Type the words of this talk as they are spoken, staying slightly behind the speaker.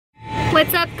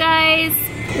What's up, guys?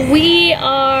 We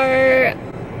are...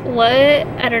 what?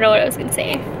 I don't know what I was gonna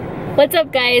say. What's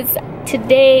up, guys?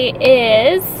 Today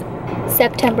is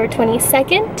September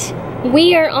 22nd.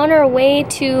 We are on our way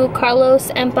to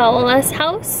Carlos and Paola's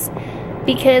house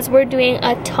because we're doing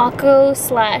a taco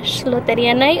slash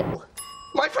loteria night.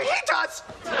 My fajitas!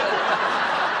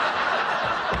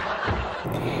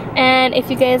 And if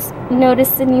you guys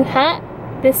notice the new hat,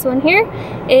 this one here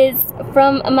is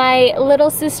from my little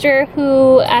sister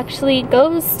who actually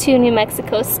goes to New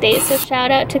Mexico State. So shout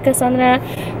out to Cassandra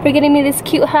for getting me this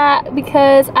cute hat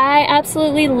because I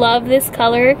absolutely love this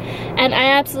color and I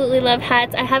absolutely love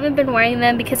hats. I haven't been wearing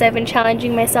them because I've been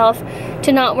challenging myself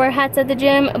to not wear hats at the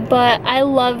gym, but I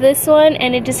love this one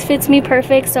and it just fits me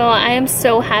perfect, so I am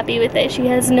so happy with it. She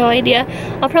has no idea.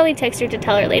 I'll probably text her to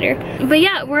tell her later. But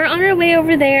yeah, we're on our way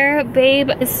over there.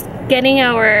 Babe is getting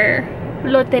our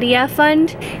loteria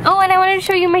fund. Oh, and I wanted to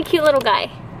show you my cute little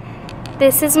guy.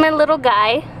 This is my little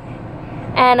guy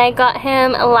and I got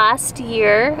him last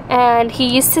year and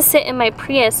he used to sit in my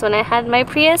Prius when I had my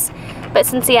Prius, but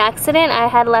since the accident I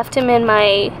had left him in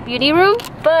my beauty room,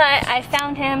 but I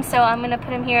found him, so I'm gonna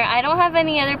put him here. I don't have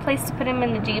any other place to put him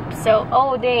in the Jeep, so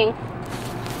oh dang,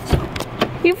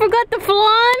 you forgot the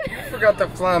flan. I forgot the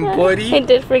flan, buddy. I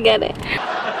did forget it.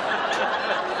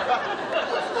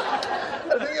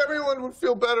 Would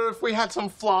feel better if we had some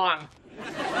flan.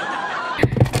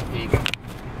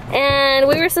 And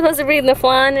we were supposed to bring the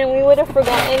flan and we would have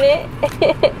forgotten it.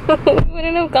 We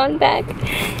wouldn't have gone back.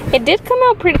 It did come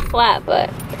out pretty flat,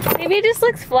 but maybe it just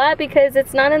looks flat because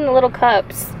it's not in the little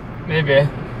cups. Maybe.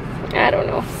 I don't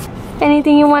know.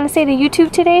 Anything you want to say to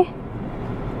YouTube today?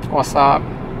 What's up?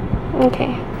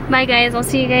 Okay. Bye guys, I'll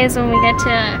see you guys when we get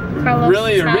to Carlos'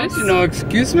 Really house. original,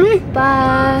 excuse me?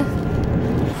 Bye.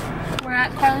 We're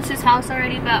at Carlos's house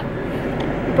already, but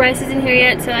Bryce isn't here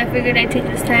yet, so I figured I'd take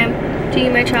this time to eat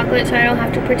my chocolate so I don't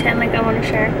have to pretend like I want to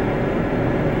share.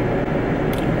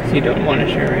 You don't want to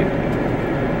share, right?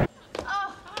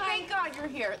 Oh, thank God you're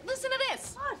here. Listen to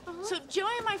this. So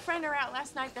Joey and my friend are out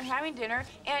last night. They're having dinner,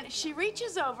 and she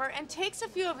reaches over and takes a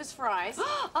few of his fries.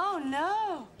 Oh,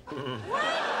 no. What?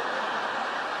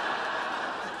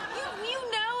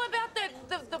 You know about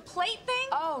the plate thing?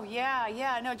 Oh,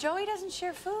 yeah. No, Joey doesn't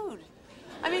share food.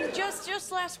 I mean,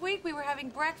 just last week we were having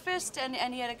breakfast and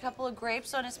he had a couple of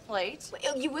grapes on his plate.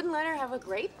 You wouldn't let her have a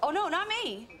grape? Oh, no, not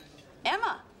me.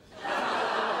 Emma.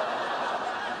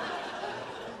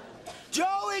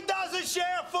 Joey doesn't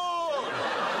share food!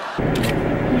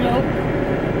 Nope.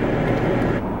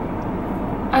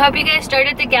 I hope you guys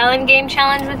started the gallon game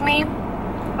challenge with me.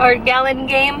 Or gallon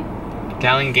game.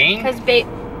 Gallon game? Because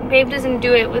Babe doesn't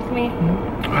do it with me.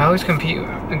 I always compete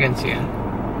against you.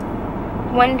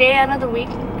 One day out of the week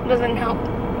doesn't help.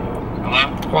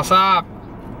 Hello? What's up?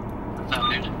 What's up,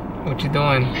 dude? What you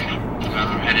doing?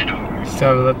 I'm headed over. Still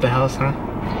haven't left the house, huh?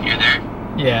 You're there?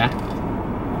 Yeah.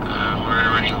 We're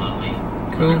running a little late.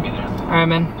 Cool. We're gonna be there. Alright,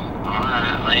 man.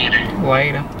 Alright, later.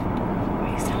 Later.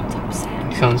 He sounds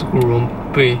upset. He sounds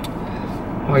grumpy.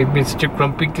 Why you been such a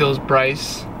grumpy gills,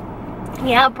 Bryce?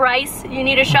 Yeah, Bryce, you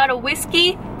need a shot of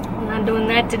whiskey? I'm not doing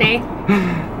that today.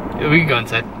 We can go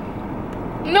inside.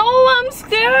 No, I'm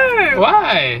scared.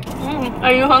 Why?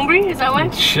 Are you hungry? Is that why?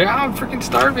 Shit, I'm freaking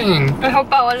starving. I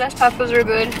hope Paola's tacos are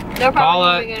good. They're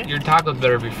Paula, probably good. your tacos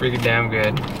better be freaking damn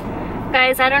good.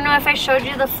 Guys, I don't know if I showed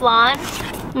you the flan.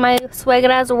 My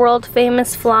suegra's world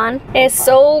famous flan. It's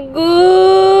so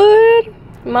good.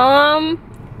 Mom,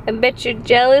 I bet you're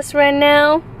jealous right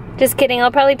now. Just kidding,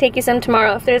 I'll probably take you some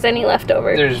tomorrow if there's any left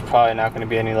over. There's probably not going to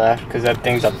be any left because that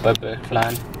thing's a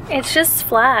flan. It's just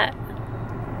flat.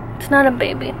 It's not a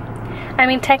baby. I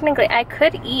mean, technically, I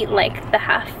could eat like the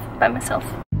half by myself.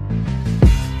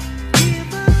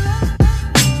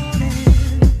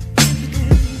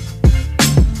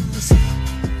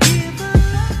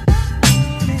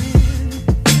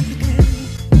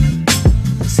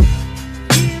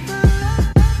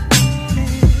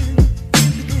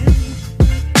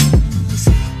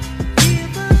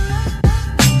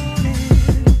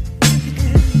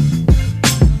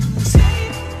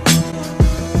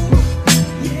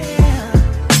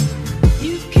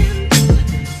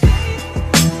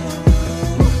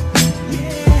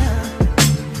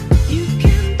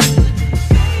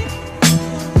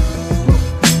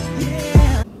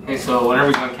 So when are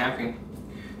we going camping?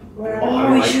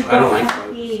 We should go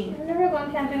camping. I've never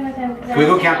gone camping with him. Can we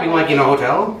go camping like in a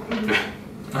hotel?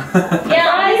 Yeah,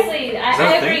 honestly, I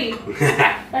agree.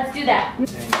 Let's do that.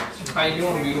 How you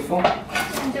doing, beautiful?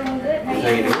 I'm doing good. How How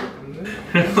you you doing? doing?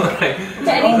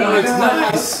 Oh no, it's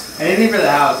nice. Anything for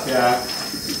the house, yeah.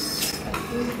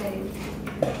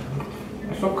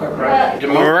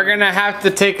 We're gonna have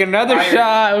to take another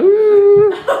shot.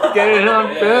 Woo. Get it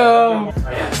on film.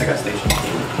 I got station.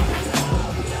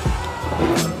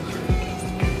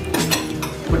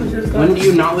 When do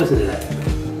you not listen to that?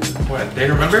 What? They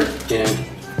remember? Yeah.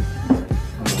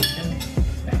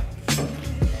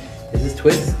 Is this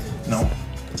Twist? No.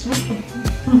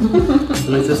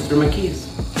 My sister, my keys.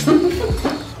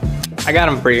 I got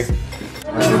them free.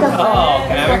 Oh,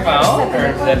 can I make my own? Or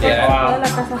is that wow.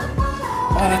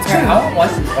 Oh, that's right. I want one.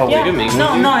 Oh, wait a minute.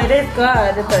 No, it is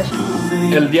good.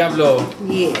 El Diablo.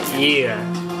 Yeah. Yeah.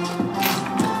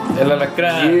 El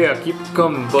alacrán. Yeah, keep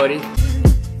coming, buddy.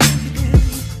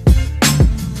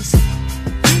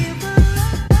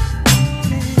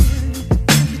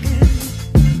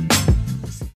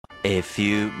 A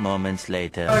few moments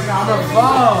later. I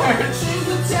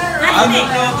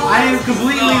am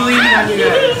completely leaning on you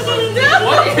guys.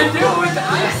 What do you do with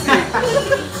ice?